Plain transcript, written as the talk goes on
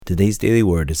Today's daily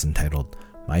word is entitled,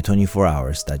 My 24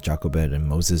 Hours That Jochebed and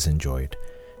Moses Enjoyed,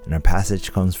 and our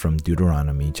passage comes from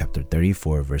Deuteronomy chapter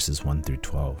 34 verses 1 through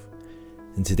 12.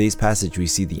 In today's passage we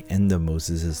see the end of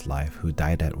Moses' life, who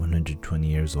died at 120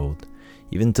 years old,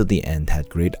 even till the end had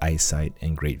great eyesight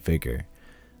and great vigor.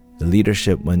 The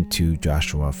leadership went to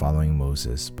Joshua following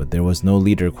Moses, but there was no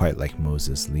leader quite like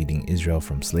Moses, leading Israel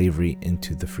from slavery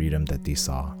into the freedom that they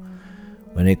saw.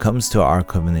 When it comes to our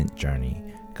covenant journey,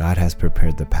 God has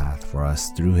prepared the path for us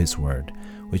through His Word,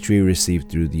 which we receive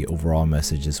through the overall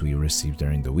messages we receive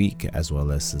during the week, as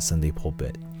well as the Sunday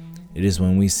pulpit. It is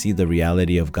when we see the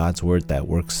reality of God's Word that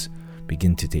works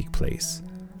begin to take place.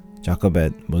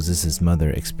 Jochebed, Moses'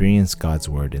 mother, experienced God's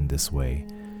Word in this way.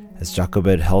 As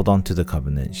Jochebed held on to the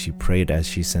covenant, she prayed as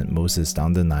she sent Moses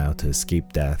down the Nile to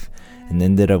escape death, and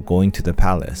ended up going to the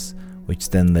palace, which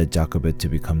then led Jochebed to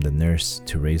become the nurse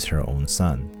to raise her own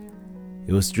son.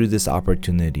 It was through this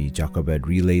opportunity Jochebed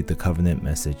relayed the covenant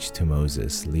message to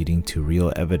Moses, leading to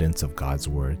real evidence of God's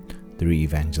Word through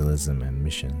evangelism and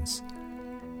missions.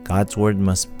 God's Word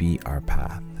must be our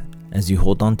path. As you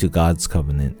hold on to God's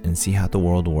covenant and see how the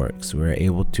world works, we are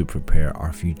able to prepare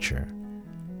our future.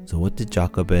 So what did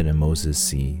Jochebed and Moses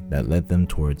see that led them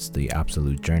towards the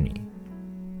absolute journey?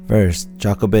 First,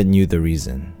 Jochebed knew the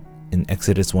reason. In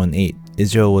Exodus 1:8,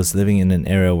 Israel was living in an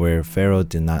era where Pharaoh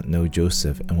did not know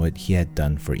Joseph and what he had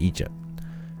done for Egypt.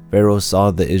 Pharaoh saw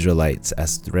the Israelites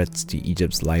as threats to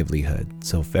Egypt's livelihood,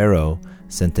 so Pharaoh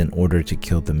sent an order to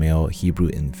kill the male Hebrew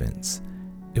infants.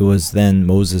 It was then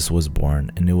Moses was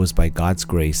born, and it was by God's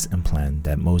grace and plan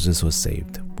that Moses was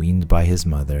saved, weaned by his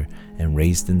mother, and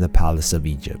raised in the palace of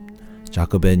Egypt.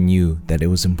 Jochebed knew that it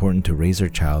was important to raise her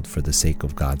child for the sake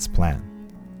of God's plan.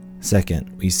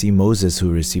 Second, we see Moses,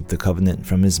 who received the covenant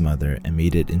from his mother and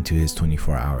made it into his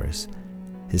 24 hours.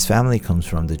 His family comes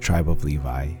from the tribe of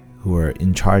Levi, who were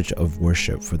in charge of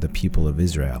worship for the people of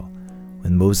Israel.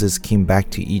 When Moses came back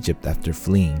to Egypt after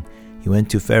fleeing, he went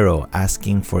to Pharaoh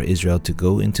asking for Israel to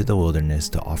go into the wilderness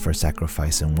to offer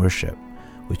sacrifice and worship,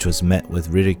 which was met with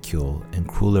ridicule and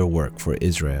crueler work for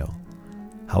Israel.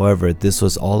 However, this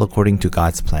was all according to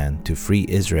God's plan to free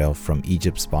Israel from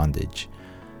Egypt's bondage.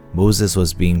 Moses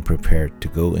was being prepared to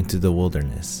go into the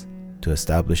wilderness to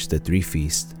establish the 3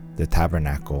 feasts, the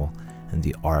tabernacle, and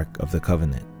the Ark of the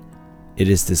Covenant. It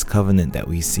is this covenant that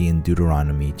we see in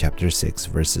Deuteronomy chapter 6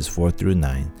 verses 4 through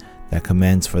 9 that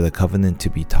commands for the covenant to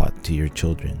be taught to your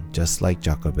children, just like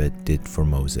Jochebed did for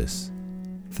Moses.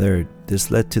 Third,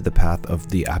 this led to the path of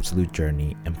the absolute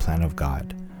journey and plan of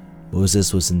God.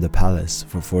 Moses was in the palace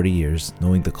for 40 years,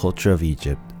 knowing the culture of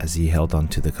Egypt as he held on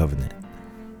to the covenant.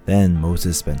 Then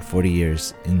Moses spent 40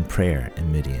 years in prayer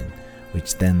in Midian,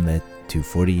 which then led to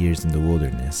 40 years in the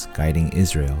wilderness, guiding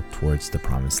Israel towards the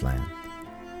promised land.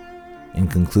 In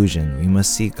conclusion, we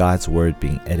must see God's Word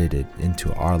being edited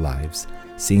into our lives,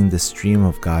 seeing the stream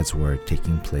of God's Word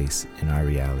taking place in our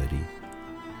reality.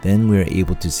 Then we are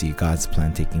able to see God's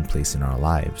plan taking place in our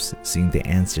lives, seeing the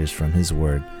answers from His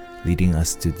Word leading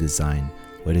us to design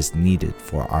what is needed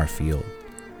for our field.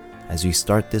 As we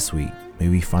start this week, may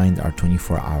we find our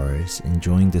 24 hours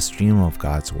enjoying the stream of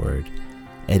God's Word,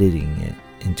 editing it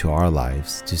into our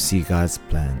lives to see God's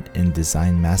plan and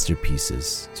design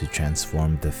masterpieces to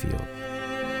transform the field.